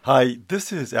Hi,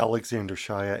 this is Alexander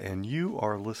Shaia, and you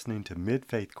are listening to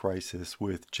Mid-Faith Crisis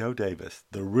with Joe Davis,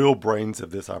 the real brains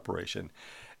of this operation.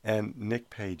 And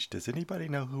Nick Page, does anybody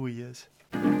know who he is?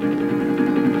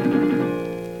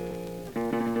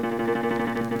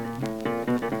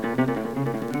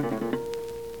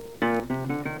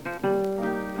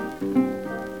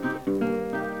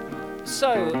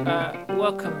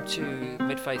 Welcome to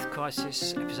Mid-Faith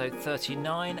Crisis, episode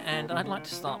 39, and I'd like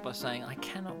to start by saying I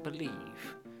cannot believe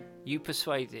you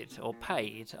persuaded or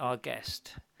paid our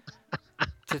guest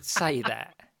to say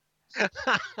that.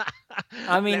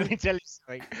 I mean, let me tell you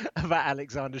something about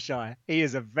Alexander Shaia. He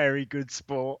is a very good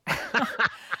sport.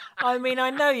 I mean, I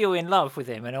know you're in love with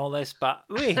him and all this, but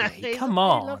really, come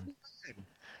on.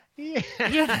 Yeah.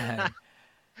 You know.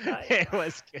 It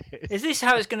was good. Is this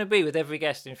how it's going to be with every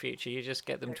guest in future? You just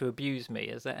get them to abuse me?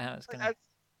 Is that how it's going to?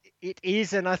 It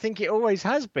is, and I think it always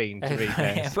has been. To be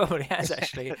fair, it probably has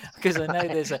actually, because I know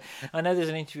there's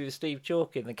an interview with Steve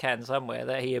Chalk in the can somewhere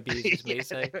that he abuses me.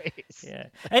 So yeah.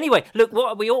 Anyway, look,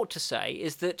 what we ought to say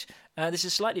is that this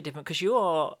is slightly different because you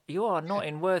are not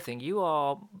in Worthing. You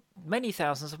are many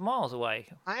thousands of miles away.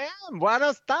 I am.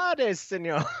 Buenas tardes,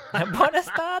 señor. Buenas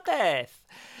tardes.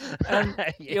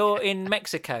 You're in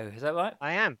Mexico, is that right?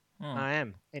 I am. I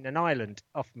am in an island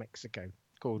off Mexico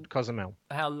called Cozumel.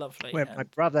 How lovely. Where my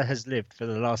brother has lived for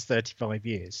the last 35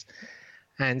 years.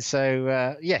 And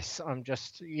so, yes, I'm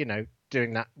just,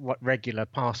 doing that regular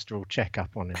pastoral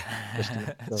checkup on him.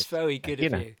 It's very good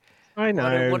of you. I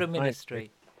know. What a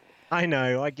ministry. I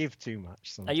know. I give too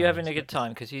much sometimes. Are you having a good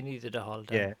time? Because you needed a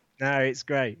holiday. Yeah. No, it's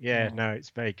great. Yeah, no,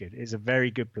 it's very good. It's a very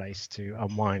good place to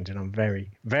unwind, and I'm very,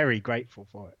 very grateful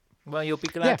for it. Well, you'll be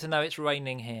glad to know it's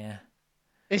raining here.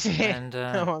 Is it? And,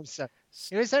 I'm so...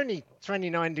 It's only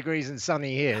 29 degrees and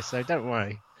sunny here, so don't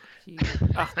worry. You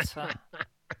utter...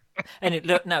 And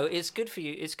look, no, it's good for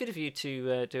you. It's good of you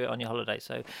to do it on your holiday.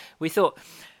 So we thought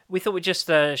we'd just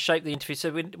shape the interview. So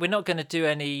we're not going to do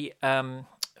any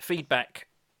feedback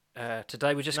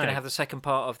today. We're just going to have the second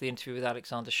part of the interview with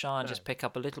Alexander Shaia and just pick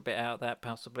up a little bit out of that,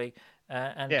 possibly.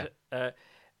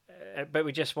 But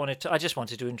I just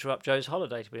wanted to interrupt Joe's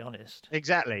holiday, to be honest.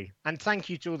 Exactly, and thank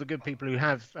you to all the good people who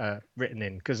have written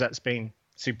in, because that's been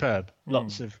superb.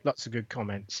 Lots of good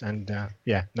comments, and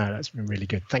that's been really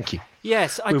good. Thank you.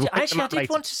 Yes, I did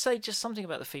want to say just something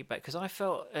about the feedback, because I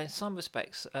felt in some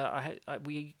respects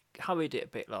we hurried it a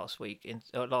bit last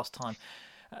time,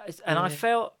 and I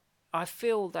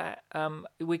feel that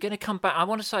we're going to come back. I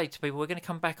want to say to people, we're going to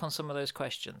come back on some of those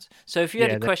questions. So if you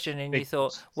had a question and you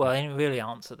thought, well, I didn't really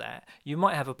answer that, you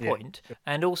might have a point. Yeah.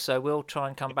 And also, we'll try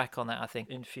and come back on that, I think,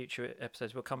 in future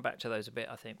episodes. We'll come back to those a bit,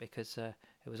 I think, because it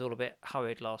was all a bit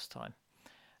hurried last time.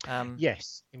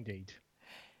 Yes, indeed.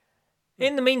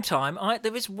 In the meantime,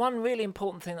 there is one really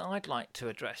important thing that I'd like to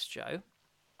address, Joe.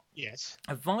 Yes.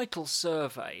 A vital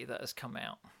survey that has come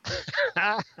out.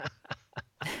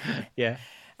 Yeah.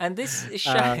 And this is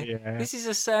this is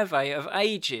a survey of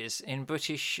ages in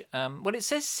British. It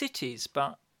says cities,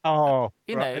 but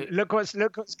look what's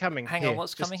coming. Hang on,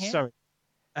 what's coming here? Sorry,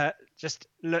 just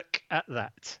look at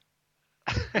that.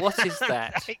 What is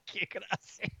that? Thank you,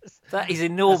 gracias. That is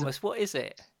enormous. What is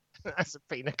it? That's a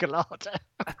pina colada.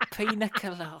 A pina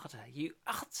colada. You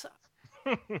utter.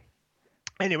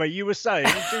 Anyway, you were saying.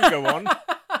 Do go on.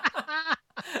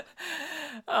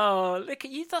 Oh, look at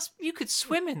you! You could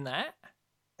swim in that.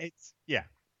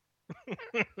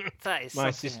 That is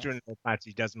my sister-in-law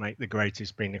Patty does make the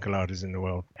greatest pina coladas in the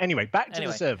world. Anyway, back to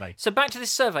the survey. So back to this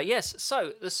survey, yes.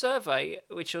 So the survey,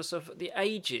 which was of the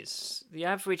ages, the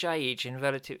average age in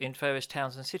various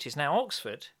towns and cities. Now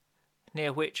Oxford,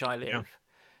 near which I live,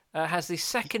 has the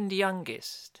second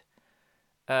youngest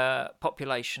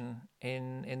population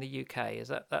in the UK.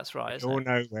 That's right? Isn't it? We all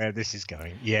know where this is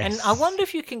going. Yes. And I wonder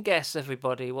if you can guess,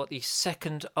 everybody, what the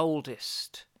second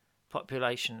oldest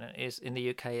population is in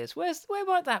the UK is. Where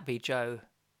might that be, Joe?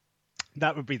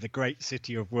 That would be the great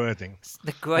city of Worthing.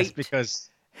 The great that's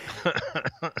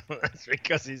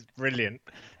because it's brilliant.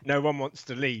 No one wants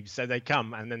to leave, so they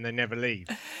come and then they never leave.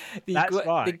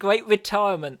 The great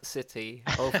retirement city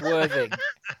of Worthing.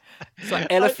 It's like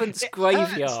Elephant's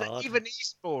Graveyard. Even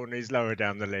Eastbourne is lower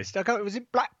down the list. It was in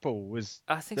Blackpool.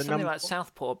 I think something like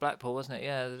Southport or Blackpool, wasn't it?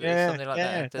 Yeah, something like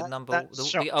that.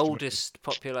 The oldest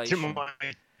population.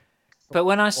 But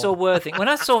when I saw Worthing, when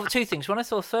I saw two things. When I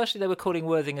saw, firstly, they were calling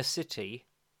Worthing a city,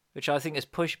 which I think is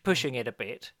pushing it a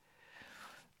bit.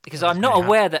 Because I'm not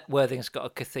aware that Worthing's got a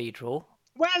cathedral.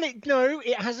 Well,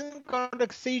 it hasn't got a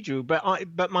cathedral,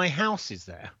 but my house is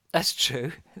there. That's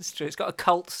true. It's true. It's got a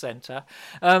cult centre.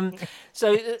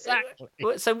 So,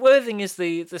 Exactly. so Worthing is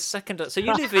the second. So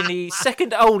you live in the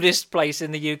second oldest place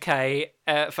in the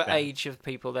UK for age of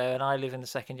people there, and I live in the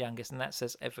second youngest, and that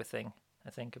says everything, I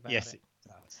think, about Yes, it. it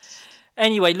does.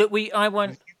 Anyway, look, I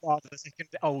won't. You are the second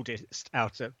oldest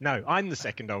out of. No, I'm the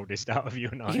second oldest out of you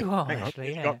and I. You are Hang on, actually,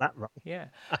 you yeah. got that wrong. Yeah.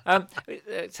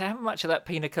 So how much of that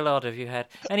pina colada have you had?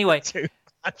 Anyway, Too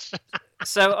much.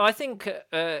 so I think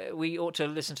we ought to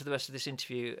listen to the rest of this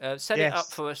interview. Set it up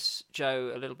Yes. for us,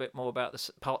 Joe, a little bit more about this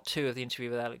part 2 of the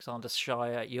interview with Alexander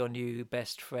Shaia, your new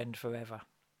best friend forever.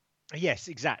 Yes,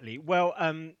 exactly. Well,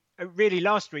 really,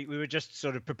 last week we were just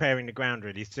sort of preparing the ground,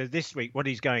 really. So this week, what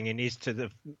he's going in is to the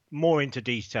more into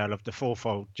detail of the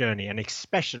fourfold journey, and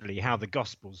especially how the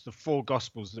Gospels, the 4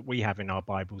 Gospels that we have in our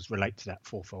Bibles, relate to that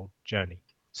fourfold journey.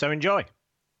 So enjoy.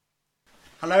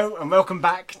 Hello and welcome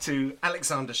back to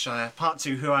Alexander Shaia, part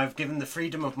 2, who I've given the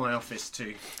freedom of my office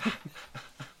to.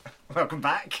 Welcome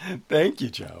back. Thank you,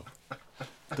 Joe.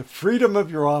 The freedom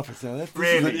of your office. Now, this is an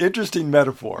Really? interesting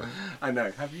metaphor. I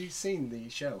know. Have you seen the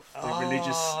shelf, the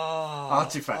religious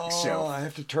artifacts shelf? I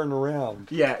have to turn around.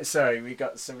 Yeah. So we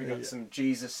got some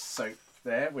Jesus soap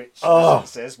there, which Oh. as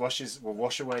it says will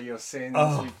wash away your sins.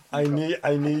 Oh, We've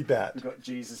I need that. We've got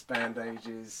Jesus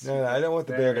bandages. No, I don't want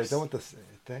the various- band-aids. I want the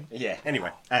thing. Yeah.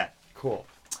 Anyway. Cool.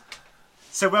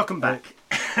 So welcome back.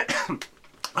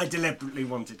 I deliberately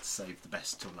wanted to save the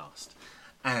best till last,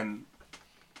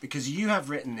 because you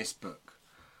have written this book,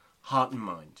 Heart and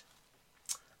Mind,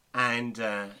 and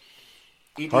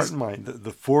it Heart is and Mind,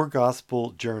 the 4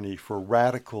 Gospel Journey for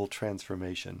Radical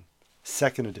Transformation,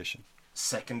 2nd edition.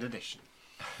 2nd edition,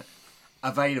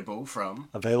 available from.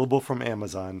 Available from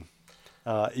Amazon,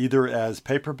 either as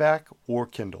paperback or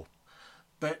Kindle.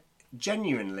 But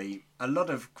genuinely, a lot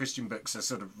of Christian books are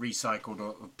sort of recycled,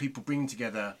 or people bring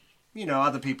together,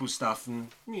 other people's stuff, and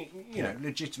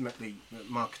legitimately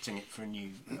marketing it for a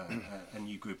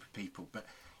new group of people. But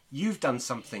you've done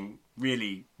something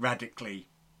really radically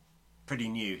pretty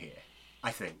new here,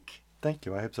 I think. Thank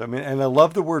you. I hope so. I mean, and I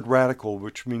love the word radical,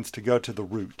 which means to go to the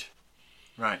root.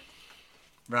 Right.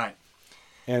 Right.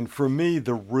 And for me,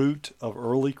 the root of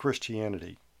early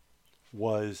Christianity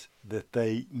was that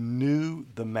they knew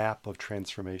the map of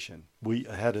transformation. We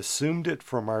had assumed it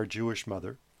from our Jewish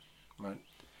mother, Right.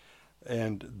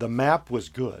 and the map was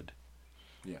good.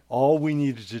 Yeah. All we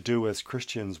needed to do as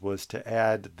Christians was to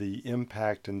add the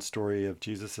impact and story of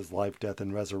Jesus' life, death,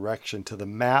 and resurrection to the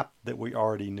map that we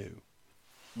already knew.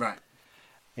 Right.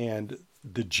 And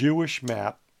the Jewish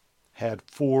map had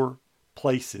 4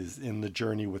 places in the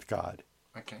journey with God.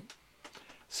 Okay.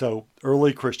 So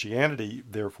early Christianity,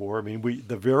 therefore,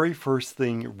 the very first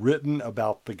thing written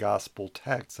about the gospel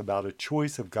text, about a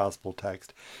choice of gospel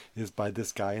text, is by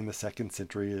this guy in the 2nd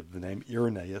century of the name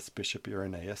Irenaeus, Bishop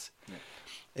Irenaeus. Yeah.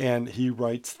 And he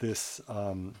writes this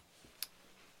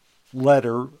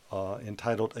letter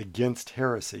entitled Against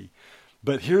Heresy.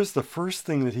 But here's the first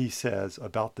thing that he says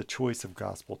about the choice of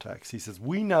gospel text. He says,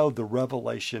 we know the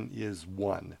revelation is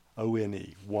one,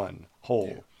 O-N-E, one, whole.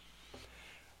 Yeah.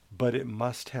 But it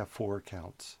must have 4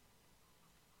 accounts.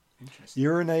 Interesting.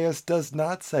 Irenaeus does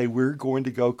not say we're going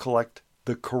to go collect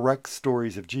the correct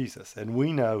stories of Jesus. And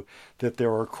we know that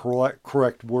there are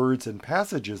correct words and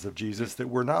passages of Jesus that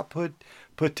were not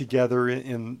put together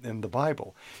in the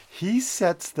Bible. He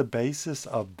sets the basis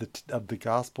of the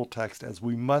gospel text as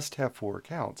we must have 4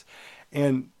 accounts.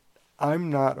 And I'm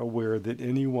not aware that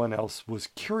anyone else was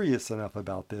curious enough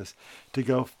about this to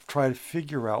go try to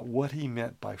figure out what he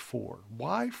meant by 4.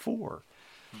 Why 4?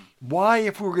 Why,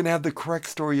 if we're going to have the correct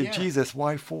story of Jesus,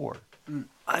 why 4?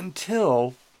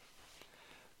 Until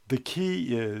the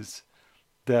key is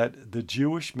that the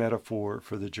Jewish metaphor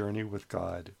for the journey with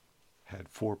God had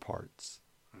 4 parts.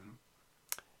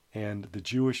 And the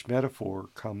Jewish metaphor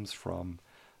comes from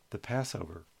the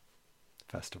Passover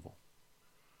festival.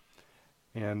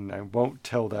 And I won't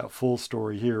tell that full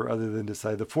story here other than to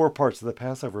say the 4 parts of the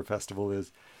Passover festival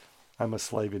is I'm a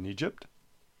slave in Egypt.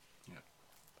 Yeah.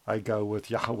 I go with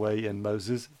Yahweh and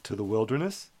Moses to the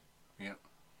wilderness. Yeah.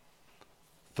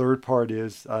 3rd part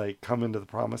is I come into the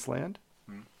promised land.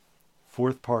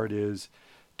 4th part is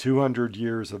 200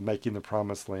 years of making the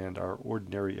promised land our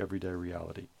ordinary everyday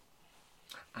reality.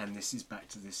 And this is back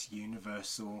to this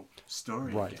universal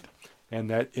story. Right.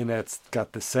 Again. And that's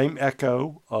got the same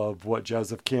echo of what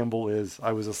Joseph Campbell is.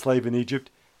 I was a slave in Egypt.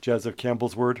 Joseph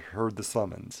Campbell's word, heard the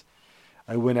summons.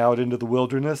 I went out into the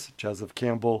wilderness. Joseph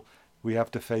Campbell, we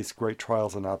have to face great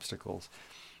trials and obstacles.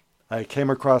 I came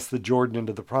across the Jordan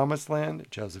into the promised land.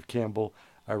 Joseph Campbell,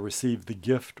 I received the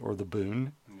gift or the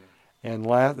boon. Yeah. And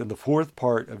the 4th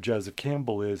part of Joseph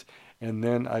Campbell is, And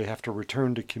then I have to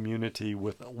return to community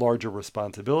with larger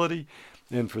responsibility.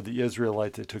 And for the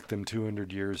Israelites, it took them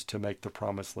 200 years to make the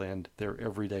Promised Land their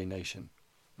everyday nation.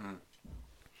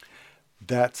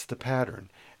 That's the pattern.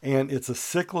 And it's a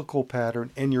cyclical pattern,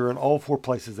 and you're in all four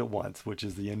places at once, which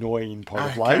is the annoying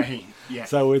part of life. Yeah.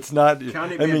 So it's not...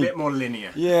 Can't it be a bit more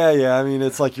linear? Yeah. I mean,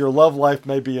 it's like your love life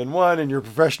may be in one, and your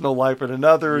professional life in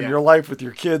another, and your life with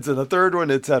your kids in a third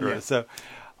one, etc. Yeah. So,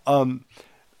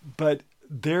 but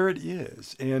there it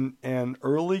is. And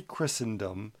early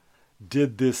Christendom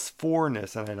did this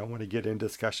forness, and I don't want to get into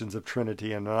discussions of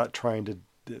Trinity, and I'm not trying to...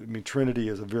 I mean, Trinity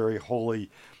is a very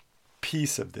holy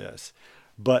piece of this,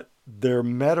 but their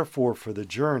metaphor for the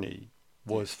journey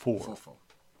was four.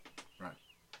 Right.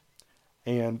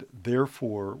 And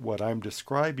therefore, what I'm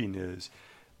describing is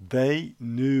they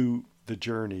knew the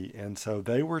journey, and so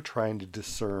they were trying to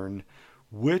discern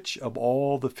which of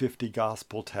all the 50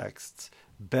 gospel texts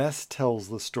best tells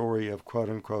the story of, quote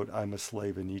unquote, I'm a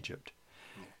slave in Egypt.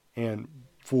 And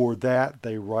for that,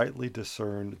 they rightly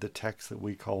discerned the text that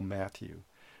we call Matthew,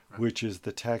 which is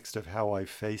the text of how I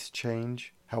face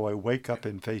change, how I wake up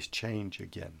and face change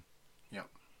again. Yeah.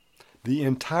 The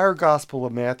entire Gospel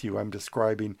of Matthew I'm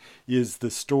describing is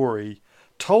the story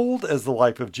told as the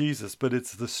life of Jesus, but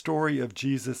it's the story of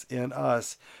Jesus in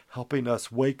us, helping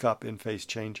us wake up and face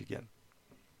change again.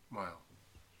 Wow.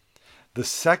 The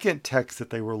second text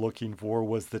that they were looking for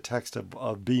was the text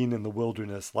of being in the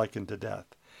wilderness likened to death.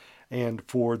 And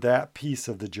for that piece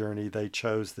of the journey, they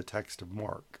chose the text of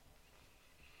Mark.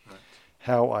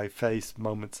 How I face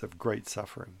moments of great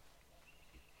suffering.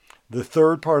 The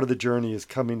third part of the journey is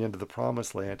coming into the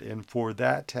Promised Land, and for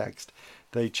that text,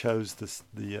 they chose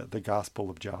the Gospel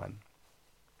of John.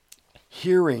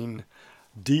 Hearing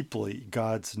deeply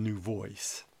God's new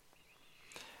voice.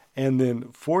 And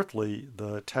then fourthly,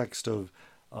 the text of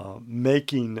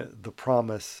making the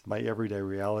promise my everyday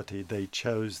reality, they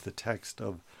chose the text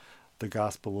of the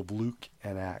Gospel of Luke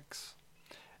and Acts.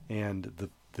 And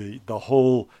the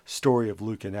whole story of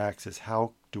Luke and Acts is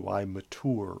how do I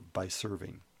mature by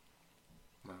serving?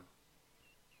 Wow.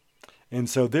 And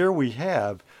so there we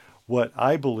have what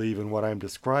I believe and what I'm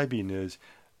describing is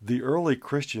the early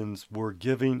Christians were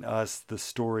giving us the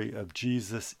story of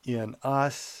Jesus in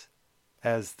us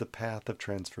as the path of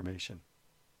transformation.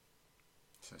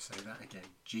 So say that again.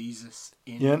 Jesus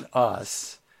in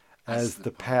us as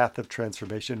the path of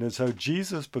transformation. And so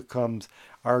Jesus becomes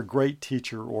our great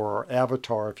teacher, or our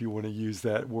avatar, if you want to use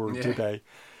that word today,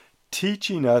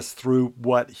 teaching us through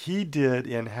what he did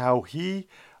and how he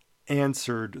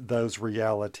answered those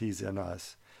realities in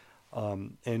us,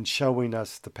 and showing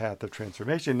us the path of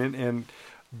transformation. And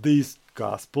these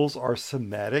Gospels are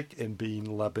Semitic, and being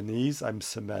Lebanese, I'm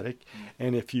Semitic.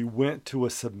 And if you went to a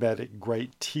Semitic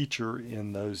great teacher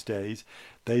in those days,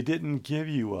 they didn't give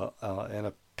you an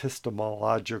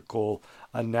epistemological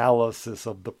analysis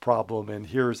of the problem, and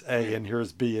here's A, and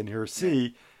here's B, and here's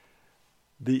C.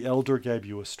 The elder gave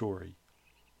you a story.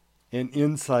 And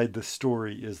inside the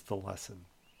story is the lesson.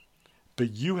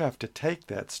 But you have to take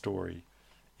that story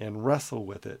and wrestle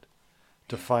with it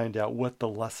to find out what the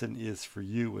lesson is for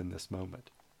you in this moment.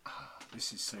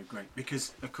 This is so great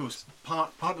because, of course,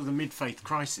 part of the mid-faith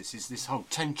crisis is this whole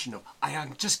tension of I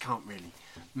just can't really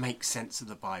make sense of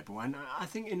the Bible, and I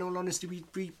think, in all honesty,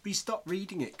 we stop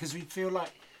reading it because we feel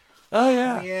like,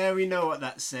 yeah, we know what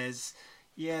that says.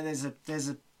 Yeah, there's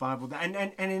a Bible there. And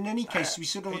in any case, we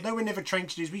sort of, although we're never trained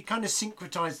to do this, we kind of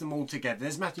syncretize them all together.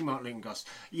 There's Matthew, Mark, Luke, and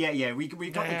Gospel. Yeah, we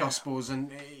got the Gospels,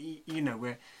 and you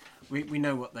know we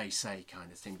know what they say,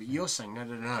 kind of thing. But you're saying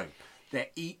no. They're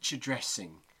each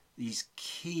addressing these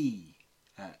key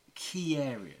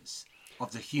areas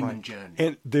of the human journey,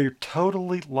 and they're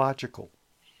totally logical.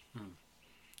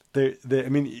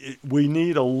 We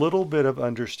need a little bit of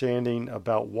understanding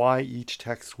about why each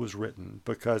text was written,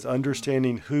 because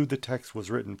understanding who the text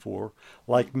was written for,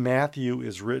 like Matthew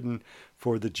is written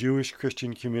for the Jewish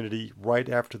Christian community right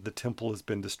after the temple has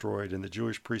been destroyed and the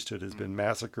Jewish priesthood has been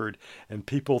massacred, and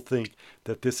people think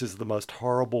that this is the most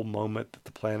horrible moment that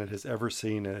the planet has ever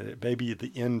seen, and it may be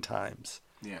the end times.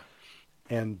 Yeah.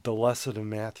 And the lesson of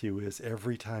Matthew is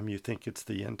every time you think it's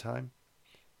the end time,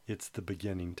 it's the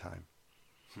beginning time.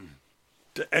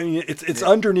 I mean, it's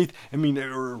underneath. I mean,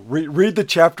 read the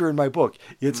chapter in my book.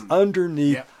 It's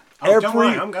underneath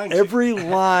every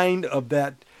line of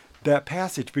that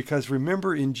passage. Because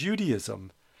remember, in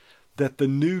Judaism, that the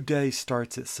new day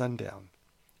starts at sundown,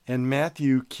 and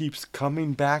Matthew keeps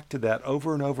coming back to that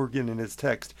over and over again in his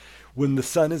text. When the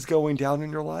sun is going down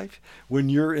in your life, when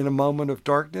you're in a moment of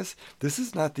darkness, this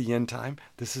is not the end time.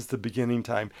 This is the beginning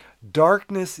time.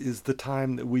 Darkness is the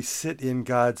time that we sit in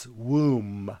God's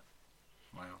womb.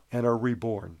 Wow. and are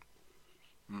reborn.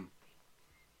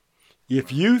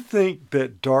 If you think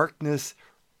that darkness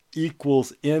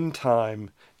equals end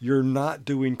time, you're not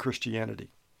doing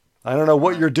Christianity. I don't know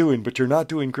what you're doing, but you're not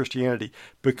doing Christianity,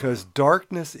 because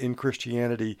darkness in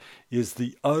Christianity is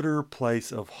the utter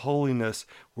place of holiness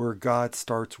where God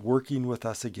starts working with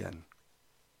us again.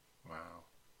 Wow.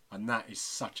 And that is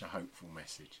such a hopeful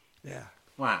message. Yeah.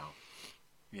 Wow.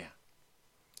 Yeah.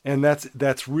 And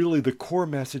that's really the core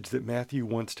message that Matthew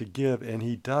wants to give, and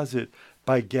he does it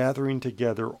by gathering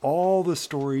together all the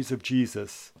stories of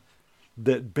Jesus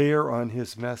that bear on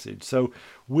his message. So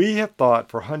we have thought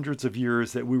for hundreds of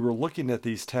years that we were looking at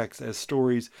these texts as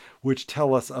stories which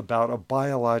tell us about a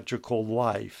biological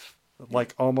life,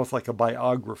 like almost like a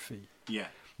biography. Yeah.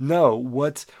 No,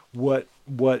 what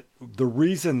the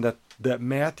reason that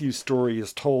Matthew's story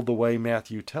is told the way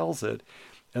Matthew tells it,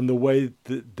 and the way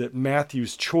that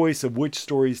Matthew's choice of which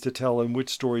stories to tell and which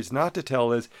stories not to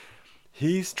tell is,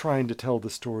 he's trying to tell the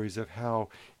stories of how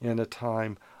in a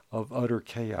time of utter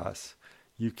chaos,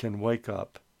 you can wake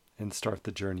up and start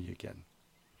the journey again.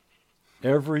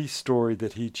 Every story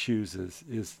that he chooses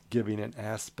is giving an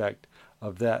aspect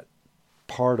of that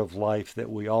part of life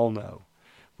that we all know.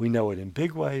 We know it in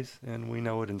big ways and we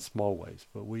know it in small ways,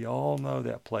 but we all know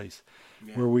that place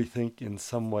where we think in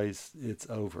some ways it's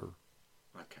over.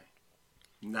 Okay.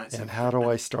 And how do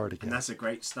I start again? And that's a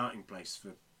great starting place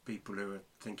for people who are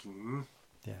thinking,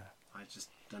 I just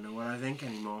don't know what I think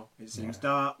anymore. It seems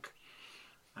dark.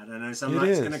 I don't know,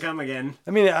 sunlight's going to come again.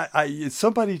 I mean,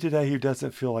 somebody today who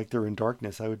doesn't feel like they're in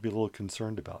darkness, I would be a little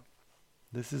concerned about.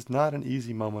 This is not an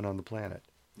easy moment on the planet.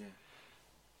 Yeah.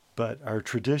 But our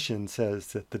tradition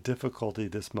says that the difficulty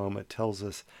of this moment tells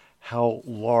us how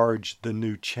large the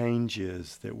new change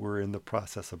is that we're in the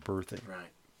process of birthing.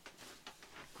 Right.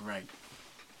 Great.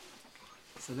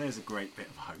 So there's a great bit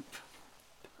of hope.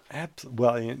 Absolutely.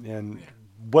 Well, and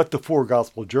what the Four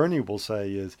Gospel Journey will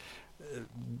say is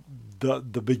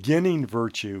the beginning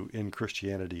virtue in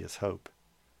Christianity is hope.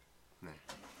 No.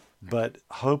 But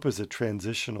hope is a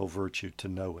transitional virtue to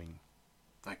knowing.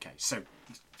 Okay, so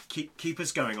keep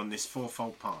us going on this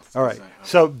fourfold path. All right.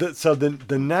 So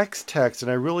the next text,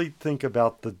 and I really think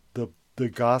about the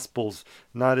Gospels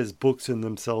not as books in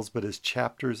themselves, but as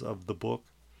chapters of the book.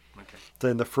 Okay.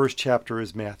 Then the first chapter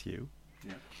is Matthew.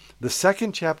 Yeah. The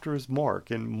second chapter is Mark,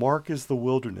 and Mark is the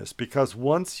wilderness, because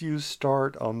once you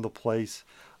start on the place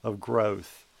of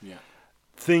growth,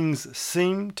 things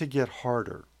seem to get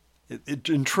harder.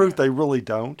 In truth, they really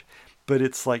don't, but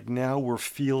it's like now we're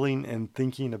feeling and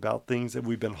thinking about things that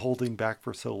we've been holding back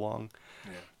for so long.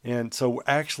 Yeah. And so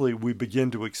actually we begin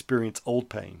to experience old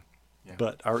pain,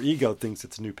 but our ego thinks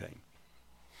it's new pain.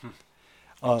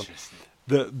 Interesting.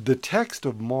 The text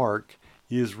of Mark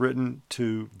is written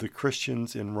to the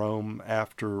Christians in Rome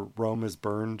after Rome is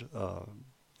burned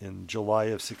in July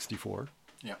of 64.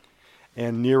 Yeah.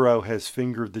 And Nero has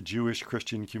fingered the Jewish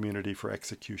Christian community for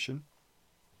execution.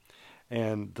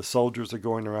 And the soldiers are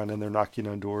going around and they're knocking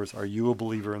on doors. Are you a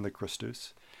believer in the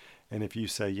Christus? And if you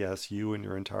say yes, you and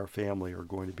your entire family are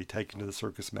going to be taken to the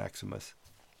Circus Maximus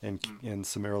and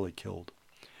summarily killed.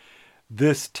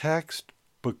 This text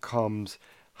becomes,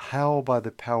 how by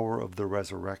the power of the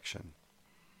resurrection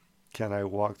can I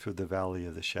walk through the valley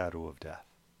of the shadow of death?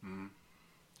 Mm.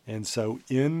 And so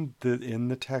in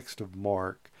the text of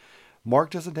Mark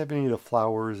doesn't have any of the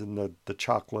flowers and the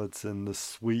chocolates and the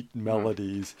sweet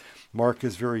melodies. Mark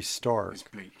is very stark. It's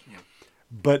bleak, yeah.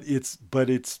 But it's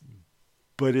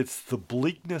the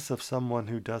bleakness of someone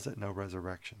who doesn't know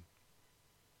resurrection.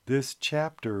 This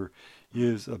chapter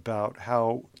is about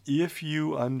how, if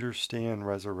you understand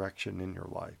resurrection in your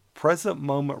life, present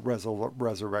moment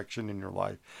resurrection in your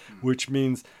life, which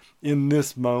means in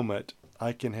this moment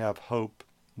I can have hope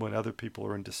when other people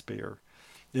are in despair.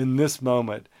 In this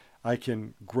moment I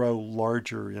can grow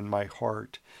larger in my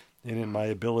heart and in my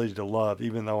ability to love,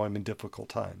 even though I'm in difficult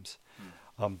times.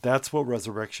 That's what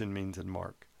resurrection means in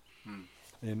Mark.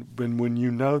 And when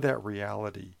you know that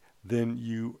reality, then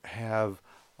you have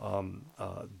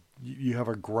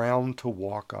a ground to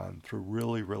walk on through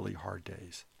really, really hard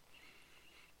days.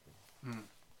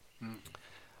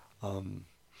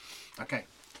 Okay.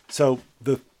 So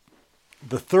the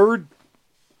third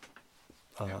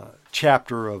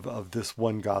chapter of this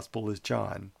one gospel is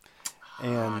John.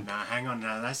 And now hang on,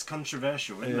 now that's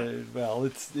controversial, isn't it? Well,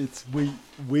 it's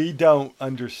we don't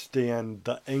understand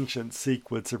the ancient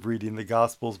sequence of reading the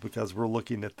Gospels because we're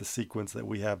looking at the sequence that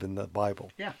we have in the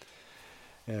Bible. Yeah.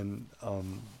 And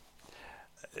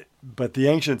but the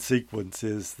ancient sequence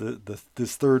is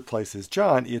this third place is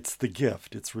John. It's the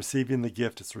gift. It's receiving the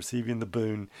gift. It's receiving the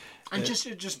boon. And just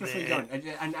before you go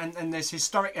on, and there's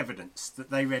historic evidence that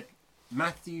they read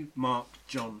Matthew, Mark,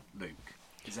 John, Luke.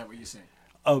 Is that what you're saying?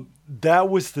 That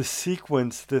was the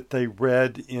sequence that they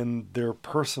read in their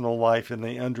personal life, and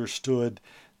they understood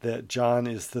that John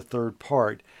is the third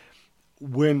part.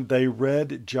 When they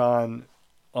read John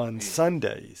on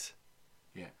Sundays,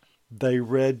 they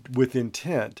read with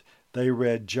intent. They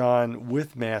read John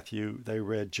with Matthew, they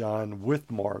read John with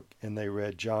Mark, and they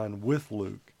read John with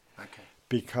Luke. Okay.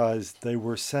 Because they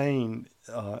were saying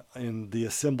in the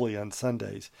assembly on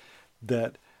Sundays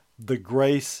that the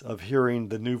grace of hearing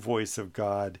the new voice of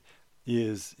God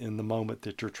is in the moment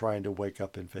that you're trying to wake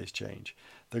up and face change.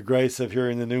 The grace of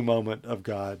hearing the new moment of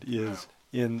God is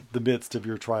in the midst of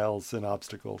your trials and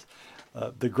obstacles.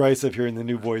 The grace of hearing the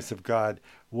new voice of God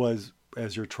was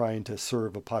as you're trying to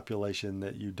serve a population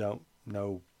that you don't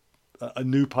know, a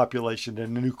new population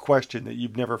and a new question that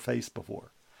you've never faced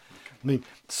before. Okay. I mean,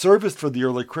 service for the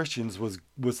early Christians was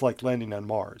like landing on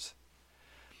Mars.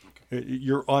 Okay.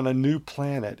 You're on a new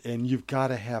planet, and you've got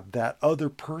to have that other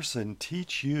person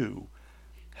teach you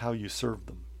how you serve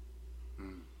them.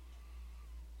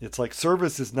 It's like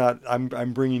service is not,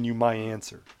 I'm bringing you my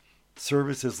answer.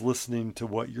 Service is listening to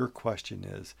what your question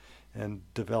is and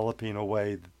developing a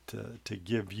way to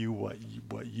give you what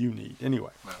you need.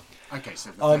 Anyway. Well, okay, so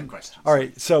the third question. All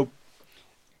right, so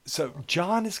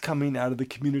John is coming out of the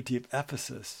community of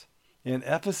Ephesus, and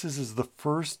Ephesus is the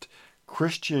first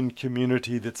Christian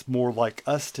community that's more like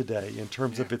us today in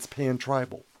terms of its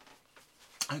pan-tribal.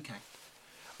 Okay.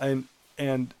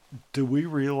 And do we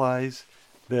realize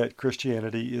that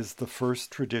Christianity is the first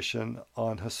tradition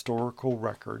on historical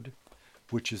record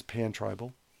which is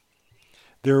pan-tribal?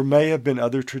 There may have been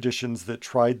other traditions that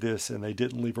tried this and they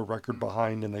didn't leave a record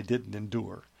behind and they didn't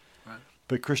endure. Right.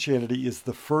 But Christianity is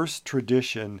the first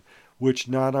tradition which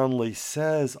not only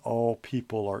says all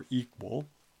people are equal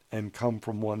and come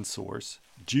from one source.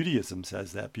 Judaism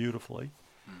says that beautifully.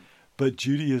 But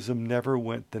Judaism never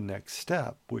went the next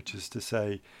step, which is to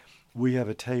say, we have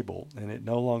a table and it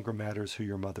no longer matters who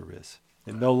your mother is.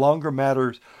 It no longer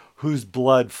matters whose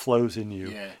blood flows in you.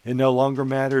 Yeah. It no longer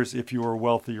matters if you are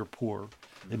wealthy or poor.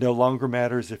 It no longer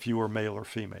matters if you are male or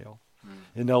female.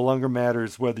 It no longer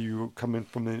matters whether you're coming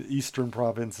from the eastern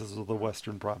provinces or the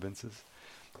western provinces.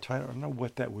 I don't know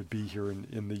what that would be here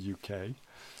in the UK.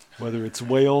 Whether it's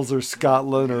Wales or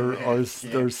Scotland or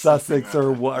Sussex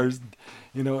or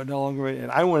it no longer,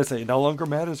 and I want to say it no longer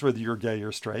matters whether you're gay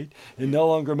or straight. It no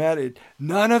longer matters.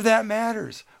 None of that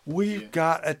matters. We've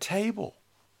got a table.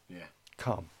 Yeah.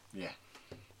 Come. Yeah.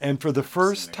 And for the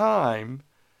first time,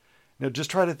 now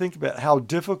just try to think about how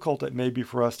difficult it may be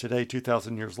for us today,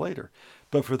 2,000 years later.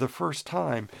 But for the first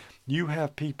time, you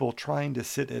have people trying to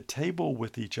sit at table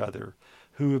with each other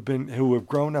who have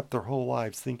grown up their whole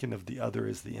lives thinking of the other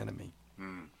as the enemy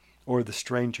or the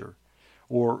stranger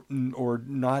or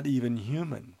not even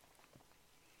human.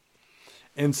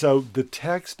 And so the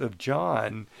text of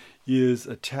John is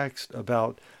a text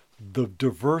about the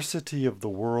diversity of the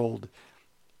world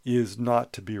is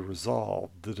not to be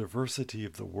resolved. The diversity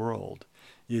of the world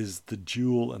is the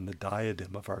jewel and the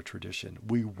diadem of our tradition.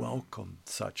 We welcome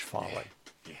such folly.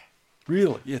 Yeah.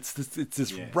 Really, it's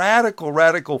this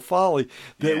radical folly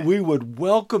that we would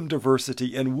welcome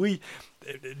diversity. And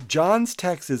John's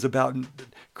text is about,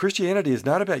 Christianity is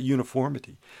not about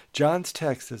uniformity. John's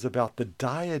text is about the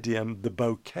diadem, the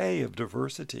bouquet of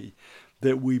diversity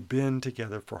that we bend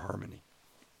together for harmony.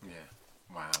 Yeah,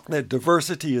 wow. That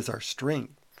diversity is our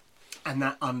strength. And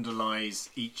that underlies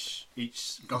each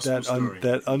gospel story.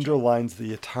 That underlines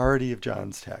the entirety of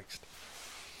John's text.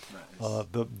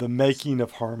 The making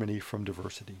of harmony from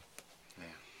diversity.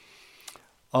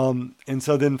 Yeah. And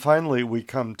so then finally we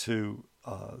come to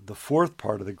the fourth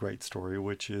part of the great story,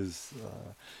 which is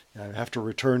I have to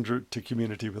return to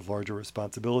community with larger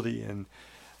responsibility. And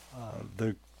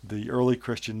the early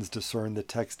Christians discern the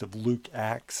text of Luke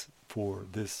Acts for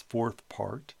this fourth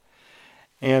part.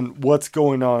 And what's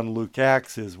going on in Luke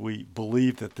Acts is we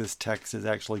believe that this text is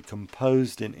actually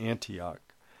composed in Antioch,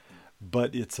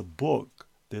 but it's a book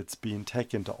that's being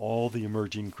taken to all the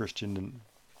emerging Christian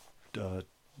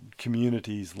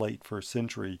communities late first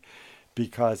century,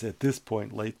 because at this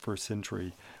point, late first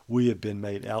century, we have been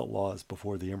made outlaws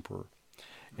before the emperor.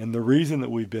 And the reason that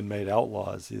we've been made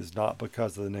outlaws is not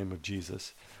because of the name of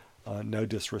Jesus. No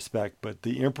disrespect, but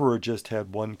the emperor just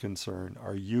had one concern.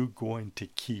 Are you going to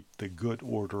keep the good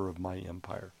order of my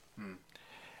empire?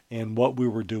 And what we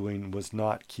were doing was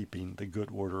not keeping the good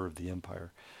order of the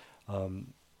empire.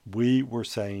 We were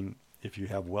saying, If you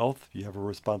have wealth, you have a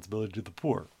responsibility to the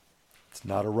poor. It's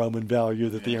not a Roman value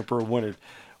that the emperor wanted.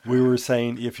 We were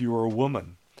saying if you were a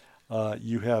woman,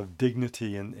 you have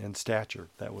dignity and stature.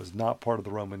 That was not part of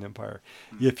the Roman Empire.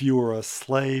 If you were a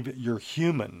slave, you're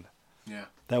human. Yeah.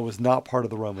 That was not part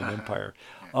of the Roman Empire.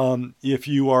 If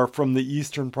you are from the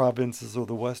eastern provinces or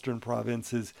the western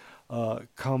provinces,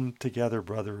 come together,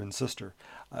 brother and sister.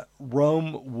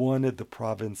 Rome wanted the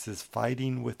provinces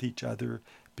fighting with each other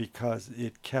because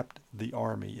it kept the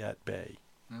army at bay.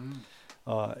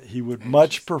 He would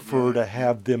much prefer to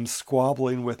have them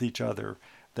squabbling with each other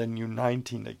than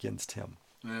uniting against him.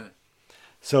 Yeah.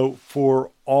 So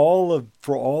for all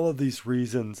of these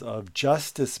reasons of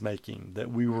justice making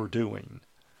that we were doing,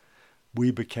 we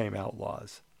became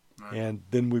outlaws, and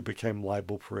then we became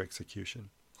liable for execution.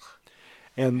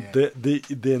 And then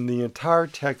the entire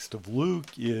text of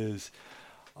Luke is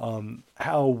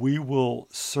how we will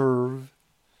serve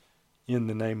in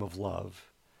the name of love.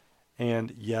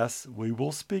 And yes, we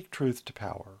will speak truth to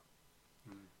power.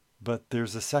 But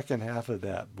there's a second half of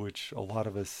that which a lot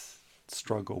of us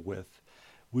struggle with.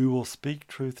 We will speak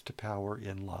truth to power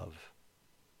in love.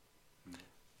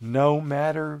 No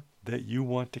matter that you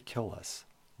want to kill us,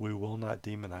 we will not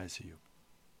demonize you.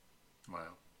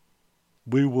 Wow.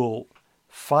 We will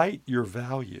fight your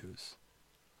values,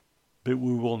 but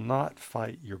we will not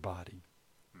fight your body.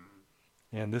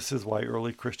 And this is why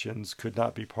early Christians could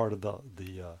not be part of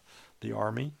the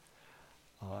army,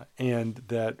 and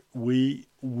that we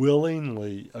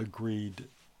willingly agreed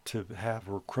to have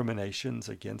recriminations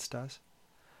against us.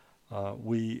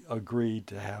 We agreed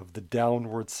to have the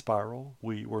downward spiral.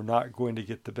 We were not going to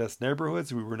get the best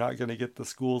neighborhoods. We were not going to get the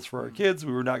schools for our kids.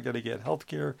 We were not going to get health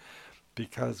care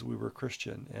because we were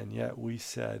Christian. And yet we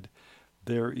said,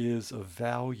 there is a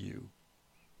value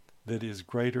that is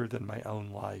greater than my own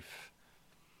life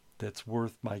that's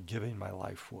worth my giving my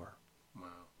life for. Wow.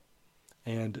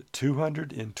 And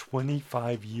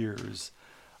 225 years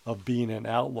of being an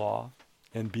outlaw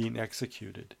and being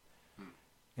executed.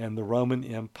 And the Roman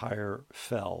Empire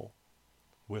fell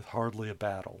with hardly a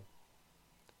battle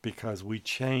because we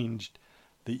changed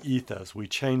the ethos. We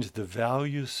changed the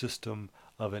value system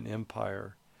of an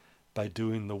empire by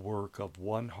doing the work of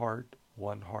one heart,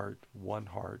 one heart, one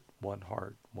heart, one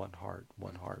heart, one heart,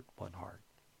 one heart, one heart.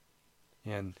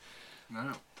 And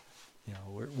Wow. you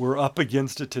know, we're up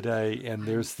against it today, and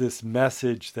there's this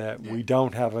message that we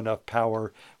don't have enough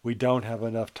power, we don't have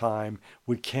enough time,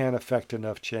 we can't affect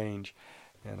enough change.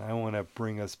 And I want to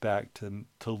bring us back to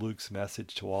Luke's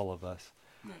message to all of us.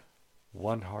 Yeah.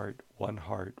 One heart, one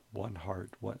heart, one heart.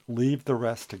 Leave the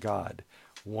rest to God.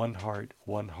 One heart,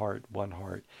 one heart, one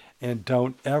heart. And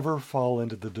don't ever fall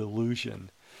into the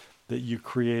delusion that you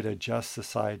create a just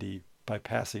society by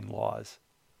passing laws.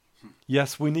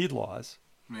 Yes, we need laws.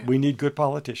 Yeah. We need good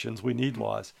politicians. We need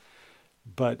laws.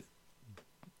 But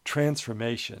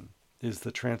transformation is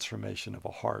the transformation of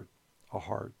a heart, a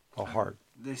heart, a heart.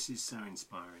 This is so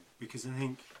inspiring because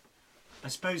I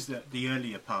suppose that the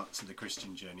earlier parts of the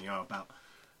Christian journey are about,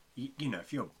 you know,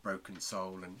 if you're a broken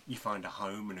soul and you find a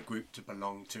home and a group to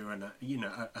belong to and a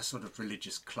sort of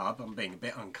religious club. I'm being a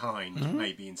bit unkind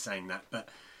maybe in saying that, but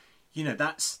you know,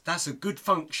 that's a good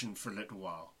function for a little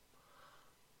while,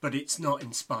 but it's not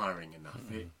inspiring enough.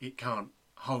 It can't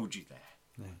hold you there.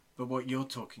 But what you're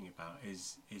talking about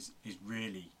is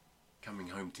really coming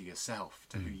home to yourself,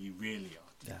 to who you really are.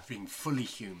 Being fully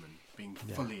human, being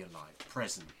fully alive,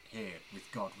 present here with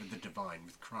God, with the divine,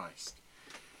 with Christ,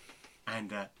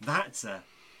 and that's a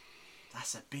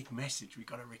big message we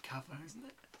got to recover, isn't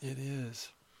it? It is.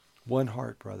 One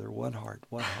heart, brother. One heart.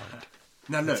 One heart.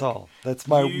 Now look, that's all. That's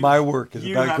my work is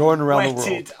about going around the world.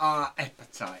 You have whetted our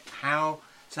appetite. How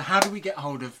do we get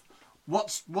hold of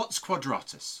what's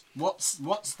Quadratus?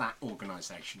 What's that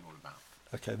organisation all about?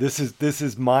 Okay, this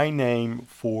is my name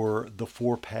for the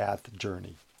 4-path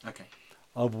journey. Okay.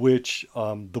 Of which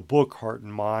the book Heart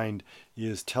and Mind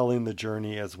is telling the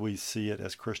journey as we see it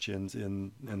as Christians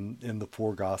in the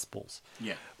 4 Gospels.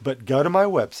 Yeah. But go to my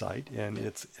website and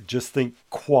it's just think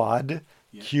Quad,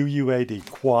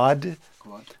 Quad,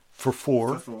 Quad for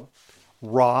 4,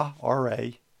 Ra,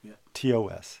 R-A,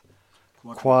 T-O-S,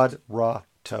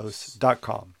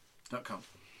 quadratos.com.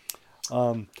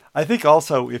 I think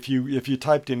also if you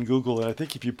typed in Google, and I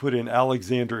think if you put in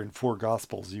Alexander in 4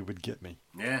 Gospels, you would get me.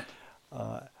 Yeah.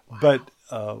 Wow. But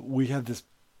we have this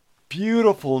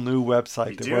beautiful new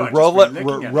website that we're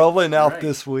rolling out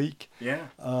this week. Yeah.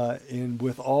 And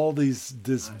with all this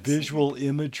visual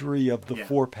imagery of the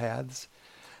 4 paths.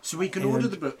 So we can order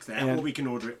the book there, or we can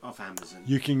order it off Amazon.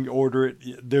 You can order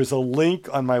it. There's a link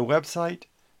on my website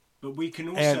But we can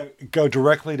also go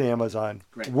directly to Amazon.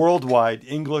 Great. Worldwide,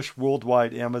 English,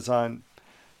 worldwide, Amazon,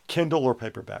 Kindle or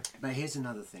paperback. But here's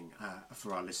another thing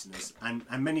for our listeners, and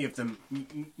many of them,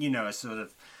 are sort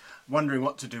of wondering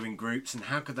what to do in groups and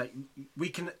how could they.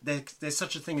 There's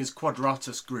such a thing as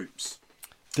quadratus groups.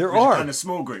 There are kind of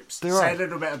small groups. Say a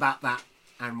little bit about that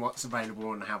and what's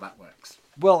available and how that works.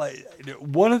 Well,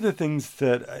 one of the things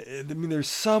that, there's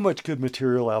so much good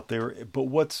material out there, but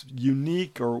what's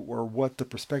unique or what the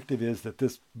perspective is that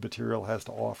this material has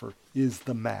to offer is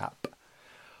the map.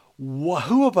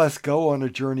 Who of us go on a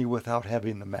journey without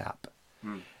having the map?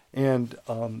 And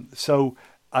so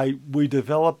we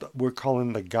developed, we're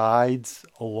calling the guides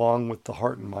along with the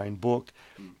Heart and Mind book,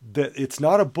 that it's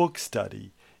not a book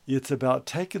study. It's about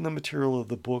taking the material of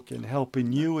the book and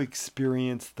helping you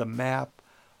experience the map,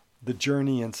 the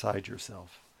journey inside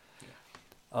yourself.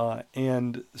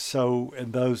 And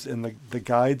the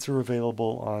guides are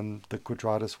available on the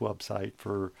Quadratus website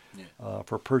for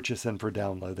purchase and for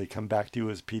download. They come back to you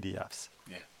as PDFs.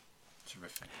 Yeah,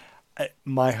 terrific.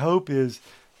 My hope is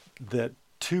that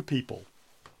 2 people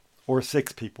or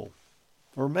 6 people,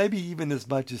 or maybe even as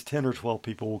much as 10 or 12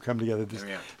 people will come together.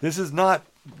 This is not,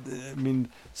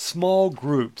 small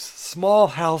groups, small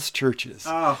house churches.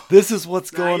 Oh, this is what's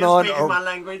going on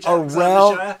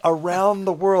around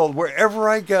the world. Wherever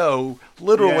I go,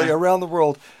 literally around the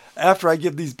world, after I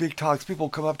give these big talks, people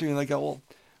come up to me and they go, well,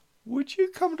 would you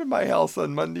come to my house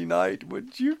on Monday night?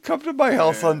 Would you come to my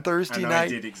house on Thursday night? I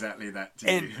did exactly that too.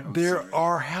 And there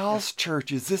are house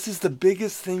churches. This is the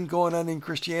biggest thing going on in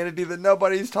Christianity that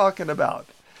nobody's talking about.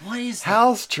 Why is that?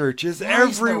 House churches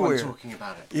everywhere. Why is no one talking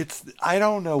about it? I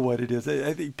don't know what it is.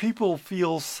 I think people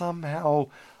feel somehow,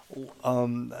 I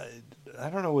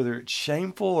don't know whether it's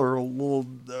shameful or a little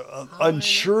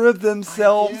unsure of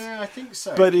themselves. I think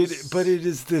so. But it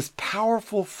is this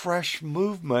powerful, fresh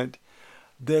movement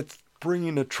that's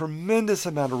bringing a tremendous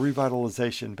amount of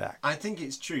revitalization back. I think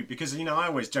it's true because, I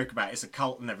always joke about it's a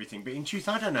cult and everything, but in truth,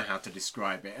 I don't know how to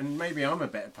describe it. And maybe I'm a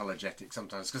bit apologetic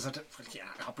sometimes because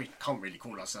we can't really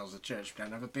call ourselves a church. We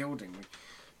don't have a building.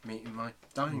 We meet in my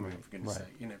dining room, for goodness sake,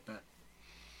 but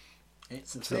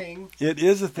it's a thing. It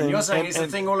is a thing. And you're saying it's a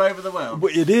thing all over the world.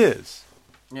 It is.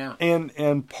 Yeah.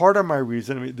 And part of my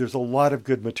reason, there's a lot of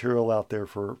good material out there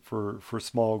for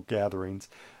small gatherings.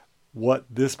 What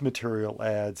this material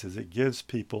adds is it gives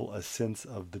people a sense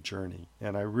of the journey.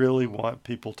 And I really want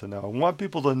people to know. I want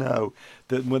people to know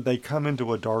that when they come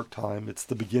into a dark time, it's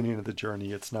the beginning of the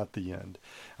journey. It's not the end.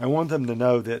 I want them to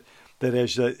know that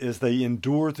as they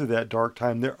endure through that dark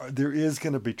time, there is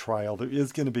going to be trial. There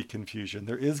is going to be confusion.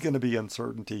 There is going to be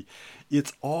uncertainty.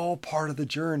 It's all part of the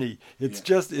journey. It's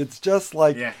just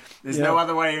like There's no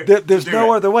other way. There's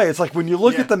no other way. It's like when you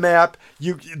look at the map,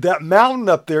 that mountain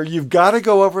up there, you've got to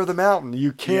go over the mountain.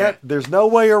 You can't. There's no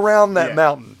way around that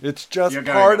mountain. It's just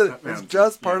part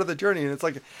of the journey. And it's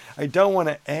like I don't want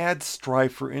to add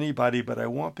strife for anybody, but I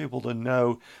want people to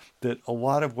know that a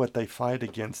lot of what they fight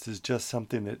against is just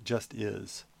something that just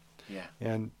is. Yeah.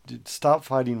 And stop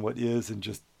fighting what is and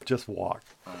just walk.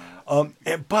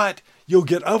 But you'll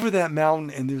get over that mountain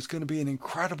and there's going to be an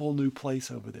incredible new place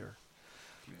over there.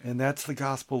 Yeah. And that's the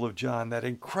Gospel of John, that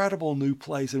incredible new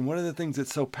place. And one of the things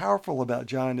that's so powerful about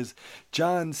John is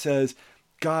John says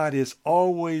God is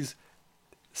always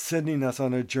sending us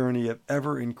on a journey of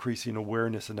ever increasing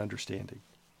awareness and understanding.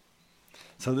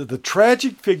 So the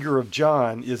tragic figure of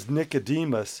John is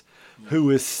Nicodemus,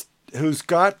 who's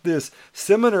got this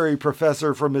seminary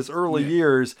professor from his early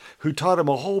years who taught him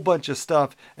a whole bunch of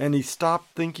stuff, and he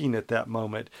stopped thinking at that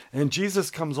moment. And Jesus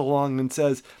comes along and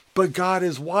says, but God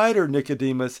is wider,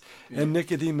 Nicodemus. And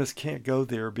Nicodemus can't go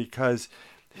there because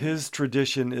his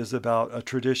tradition is about a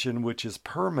tradition which is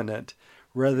permanent,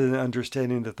 rather than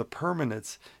understanding that the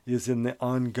permanence is in the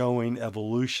ongoing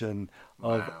evolution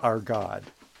of our God.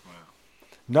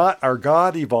 Not our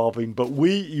God evolving, but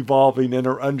we evolving in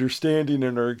our understanding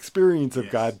and our experience of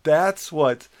God. That's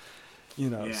what,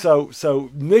 So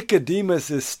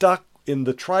Nicodemus is stuck in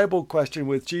the tribal question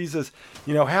with Jesus.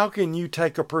 How can you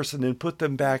take a person and put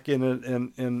them back in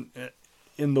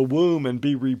the womb and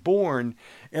be reborn?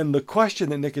 And the question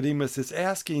that Nicodemus is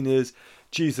asking is,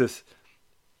 Jesus,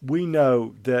 we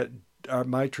know that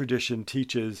my tradition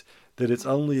teaches that it's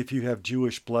only if you have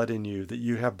Jewish blood in you that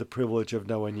you have the privilege of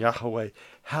knowing Yahweh.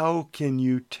 How can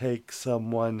you take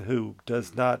someone who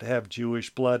does not have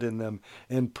Jewish blood in them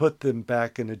and put them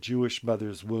back in a Jewish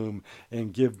mother's womb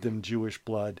and give them Jewish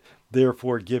blood,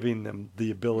 therefore giving them the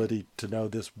ability to know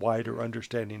this wider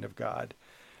understanding of God?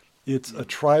 It's a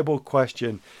tribal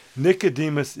question.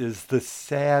 Nicodemus is the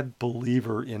sad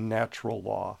believer in natural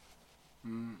law.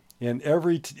 And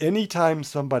anytime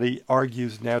somebody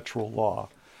argues natural law,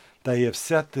 they have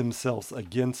set themselves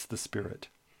against the Spirit,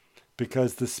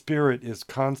 because the Spirit is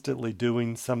constantly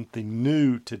doing something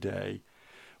new today,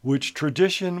 which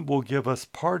tradition will give us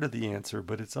part of the answer,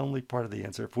 but it's only part of the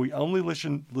answer. If we only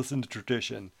listen to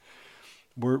tradition,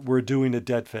 we're doing a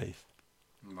dead faith.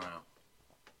 Wow.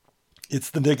 It's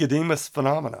the Nicodemus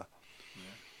phenomena.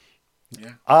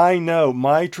 Yeah. I know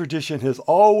my tradition has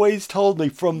always told me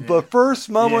from the first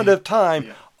moment of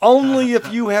time, only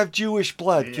if you have Jewish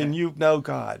blood can you know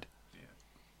God. Yeah.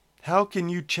 How can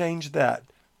you change that?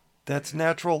 That's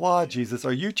natural law, Jesus.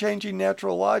 Are you changing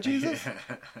natural law, Jesus?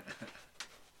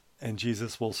 And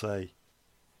Jesus will say,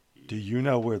 do you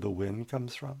know where the wind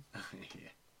comes from?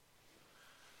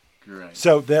 Great.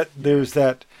 So there's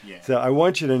that. Yeah. So I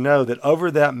want you to know that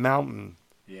over that mountain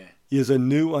Yeah. is a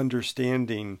new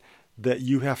understanding that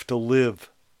you have to live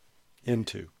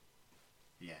into.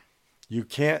 Yeah. You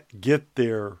can't get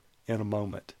there in a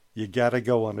moment. You got to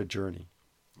go on a journey.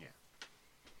 Yeah.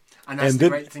 And that's the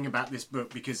great thing about this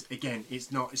book, because again,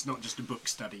 it's not just a book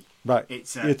study. Right.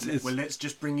 It's well, let's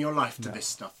just bring your life to this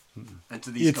stuff and to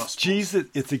these gospels. Jesus.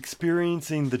 It's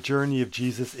experiencing the journey of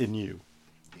Jesus in you.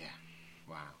 Yeah.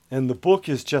 Wow. And the book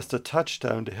is just a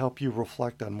touchstone to help you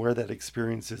reflect on where that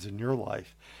experience is in your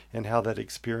life, and how that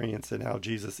experience and how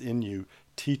Jesus in you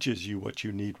teaches you what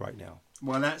you need right now.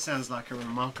 Well, that sounds like a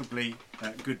remarkably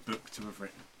good book to have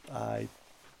written. I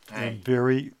am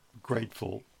very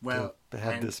grateful to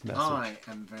have this message. I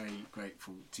am very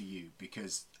grateful to you,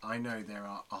 because I know there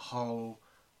are a whole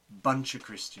bunch of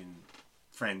Christian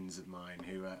friends of mine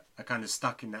who are kind of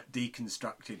stuck in that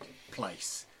deconstructed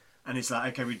place. And it's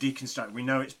like, okay, we deconstruct, we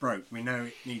know it's broke, we know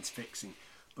it needs fixing,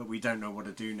 but we don't know what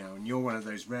to do now. And you're one of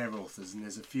those rare authors, and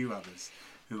there's a few others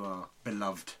who are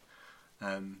beloved,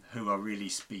 who are really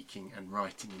speaking and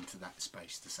writing into that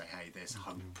space to say, hey, there's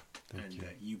hope. And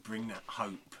you bring that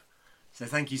hope. So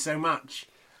thank you so much.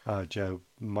 Joe,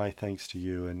 my thanks to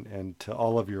you and to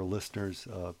all of your listeners,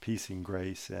 peace and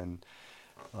grace. And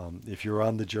if you're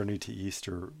on the journey to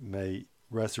Easter, may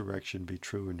resurrection be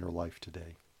true in your life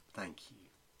today. Thank you.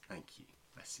 Thank you.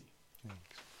 Bless you.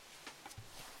 Thanks.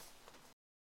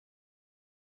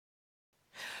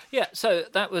 Yeah, so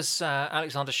that was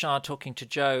Alexander Shaia talking to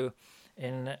Joe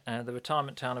in the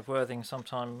retirement town of Worthing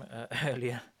sometime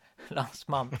earlier last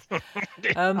month.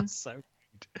 So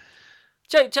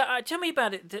good. Joe, tell me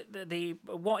about it. The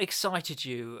what excited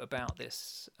you about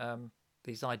this?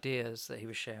 These ideas that he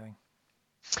was sharing.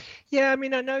 Yeah, I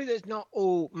mean, I know that's not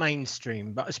all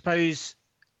mainstream, but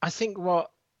I think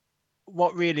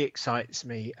what really excites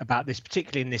me about this,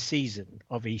 particularly in this season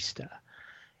of Easter,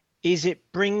 is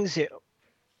it brings it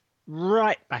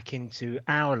right back into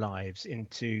our lives,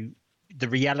 into the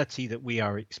reality that we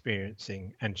are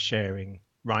experiencing and sharing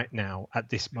right now at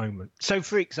this moment. So,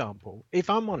 for example, if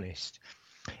I'm honest,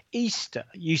 Easter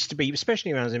used to be,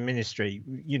 especially when I was in ministry,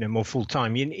 more full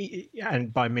time.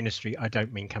 And by ministry, I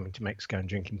don't mean coming to Mexico and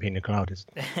drinking pina coladas.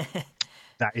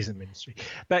 That isn't ministry.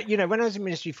 But when I was in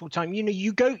ministry full time,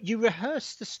 you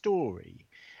rehearse the story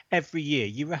every year.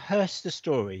 You rehearse the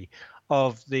story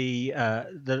of the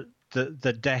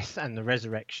death and the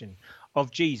resurrection of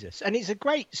Jesus, and it's a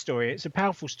great story. It's a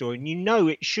powerful story, and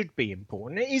it should be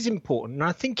important. It is important, and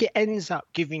I think it ends up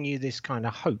giving you this kind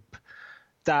of hope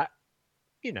that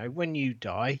when you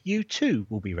die, you too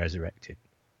will be resurrected.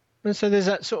 And so there's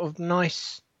that sort of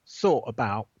nice thought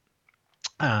about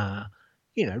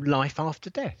life after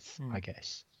death, I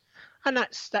guess. And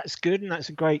that's good, and that's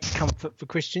a great comfort for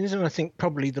Christians. And I think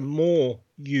probably the more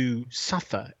you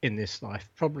suffer in this life,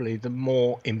 probably the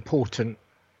more important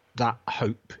that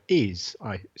hope is,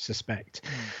 I suspect.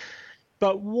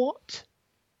 But what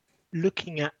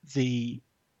looking at the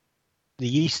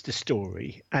Easter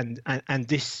story and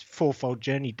this fourfold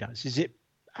journey does is it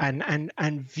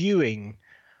and viewing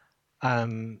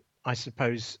I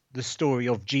suppose the story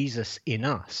of Jesus in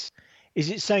us, is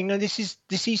it saying, no, this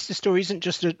Easter story isn't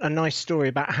just a nice story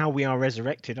about how we are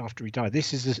resurrected after we die.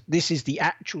 This is the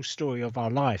actual story of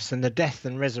our lives and the death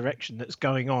and resurrection that's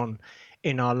going on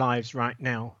in our lives right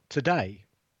now today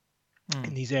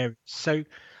in these areas. So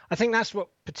I think that's what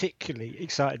particularly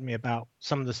excited me about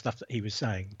some of the stuff that he was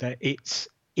saying, that it's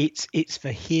for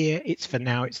here, it's for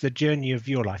now, it's the journey of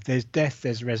your life. There's death,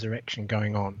 there's resurrection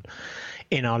going on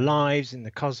in our lives, in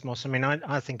the cosmos. I mean,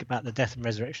 I think about the death and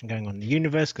resurrection going on in the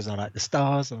universe because I like the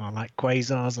stars and I like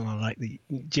quasars and I like the,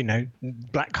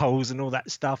 black holes and all that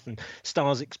stuff, and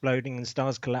stars exploding and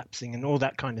stars collapsing and all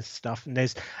that kind of stuff. And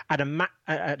there's at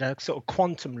a sort of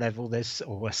quantum level,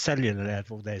 or a cellular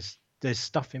level, there's there's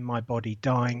stuff in my body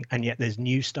dying, and yet there's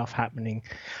new stuff happening.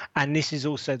 And this is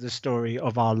also the story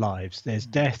of our lives. There's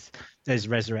death, there's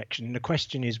resurrection. And the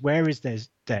question is, where is there's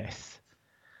death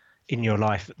in your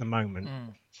life at the moment?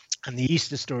 And the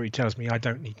Easter story tells me I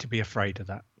don't need to be afraid of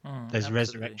that. There's absolutely.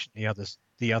 resurrection,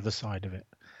 the other side of it.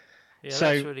 Yeah,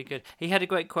 so that's really good. He had a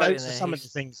great quote in there. Those are some of the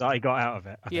things that I got out of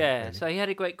it. I think, really. So he had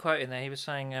a great quote in there. He was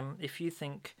saying, if you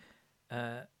think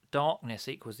darkness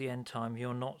equals the end time,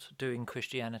 you're not doing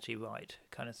Christianity right,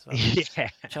 kind of stuff. Yeah.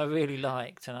 Which I really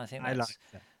liked, and I think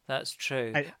that's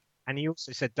true. And he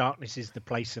also said darkness is the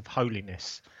place of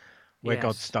holiness, where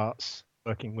God starts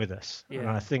working with us. Yeah. And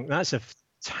I think that's a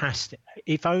fantastic.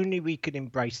 If only we could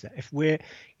embrace that. If we're,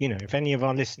 if any of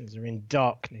our listeners are in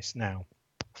darkness now,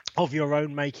 of your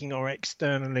own making or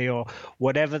externally or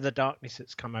whatever the darkness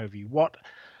that's come over you,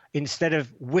 instead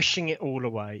of wishing it all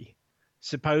away,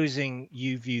 supposing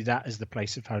you view that as the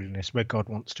place of holiness where God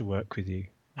wants to work with you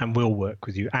and will work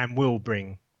with you and will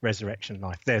bring resurrection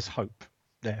life. There's hope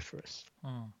there for us.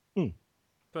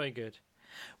 Very good.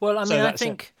 Well, I mean, I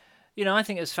think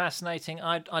it's fascinating.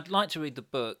 I'd like to read the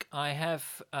book. I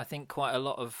have, I think, quite a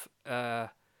lot of,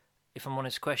 if I'm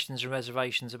honest, questions and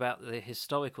reservations about the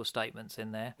historical statements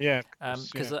in there. Yeah.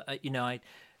 Because,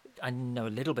 I know a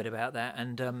little bit about that,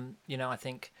 and I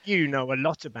think you know a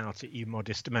lot about it, you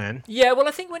modest man. Yeah, well,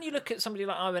 I think when you look at somebody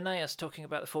like Irenaeus talking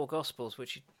about the four Gospels,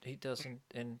 which he does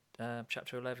in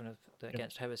chapter 11 of the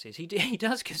Against Heresies, he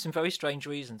does give some very strange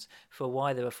reasons for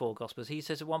why there are four Gospels. He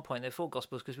says at one point there are four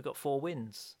Gospels because we've got four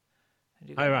winds.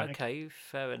 Right. Okay,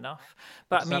 fair enough.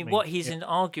 But I mean, what he's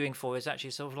arguing for is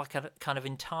actually sort of like a kind of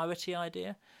entirety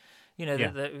idea.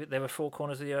 There were four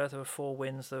corners of the earth, there were four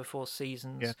winds, there were four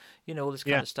seasons, all this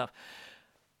kind of stuff.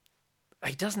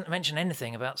 He doesn't mention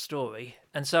anything about story.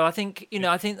 And so I think,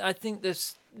 I think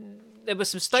there were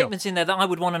some statements in there that I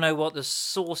would want to know what the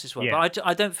sources were. But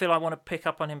I don't feel I want to pick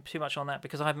up on him too much on that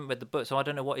because I haven't read the book, so I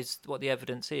don't know what the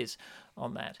evidence is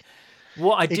on that.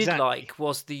 What I did like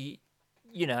was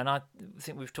and I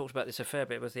think we've talked about this a fair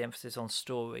bit, was the emphasis on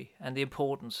story and the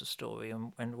importance of story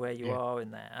and where you are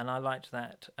in there. And I liked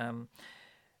that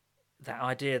that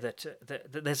idea that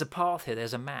there's a path here,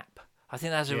 there's a map. I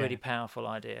think that's a really powerful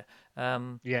idea.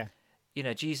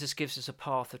 Jesus gives us a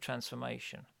path of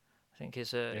transformation. I think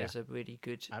is a really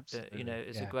good,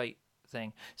 is a great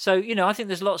thing. So, I think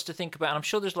there's lots to think about, and I'm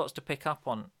sure there's lots to pick up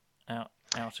on out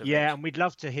of it. And we'd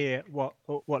love to hear what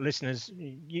listeners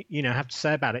have to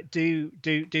say about it. Do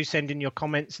send in your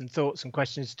comments and thoughts and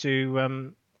questions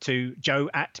to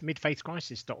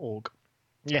joe@midfaithcrisis.org.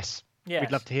 Yes,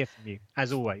 we'd love to hear from you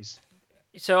as always.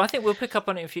 So I think we'll pick up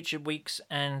on it in future weeks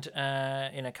and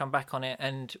come back on it.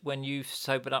 And when you've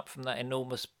sobered up from that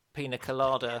enormous pina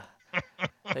colada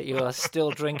that you are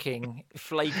still drinking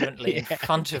flagrantly in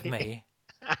front of me.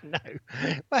 No,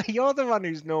 well, you're the one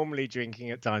who's normally drinking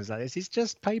at times like this. It's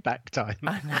just payback time.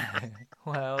 I know.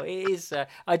 Well, it is.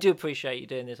 I do appreciate you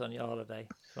doing this on your holiday.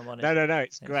 If I'm honest. No.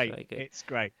 It's great. It's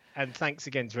great. And thanks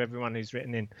again to everyone who's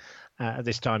written in at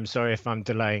this time. Sorry if I'm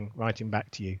delaying writing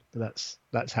back to you, but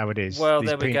that's how it is. Well, These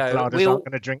there we go. Aren't going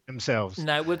to drink themselves.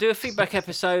 No, we'll do a feedback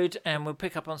episode and we'll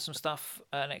pick up on some stuff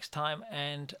next time.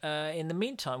 And in the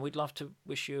meantime, we'd love to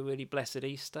wish you a really blessed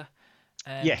Easter.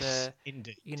 And, yes,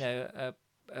 indeed.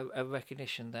 A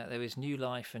recognition that there is new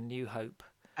life and new hope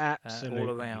all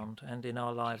around and in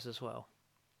our lives as well.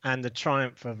 And the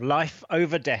triumph of life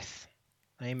over death.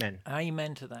 Amen.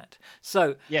 Amen to that.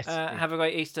 So, yes, have a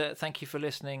great Easter. Thank you for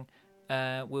listening.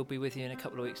 We'll be with you in a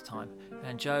couple of weeks' time.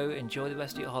 And Joe, enjoy the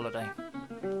rest of your holiday.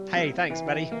 Hey, thanks,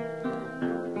 buddy.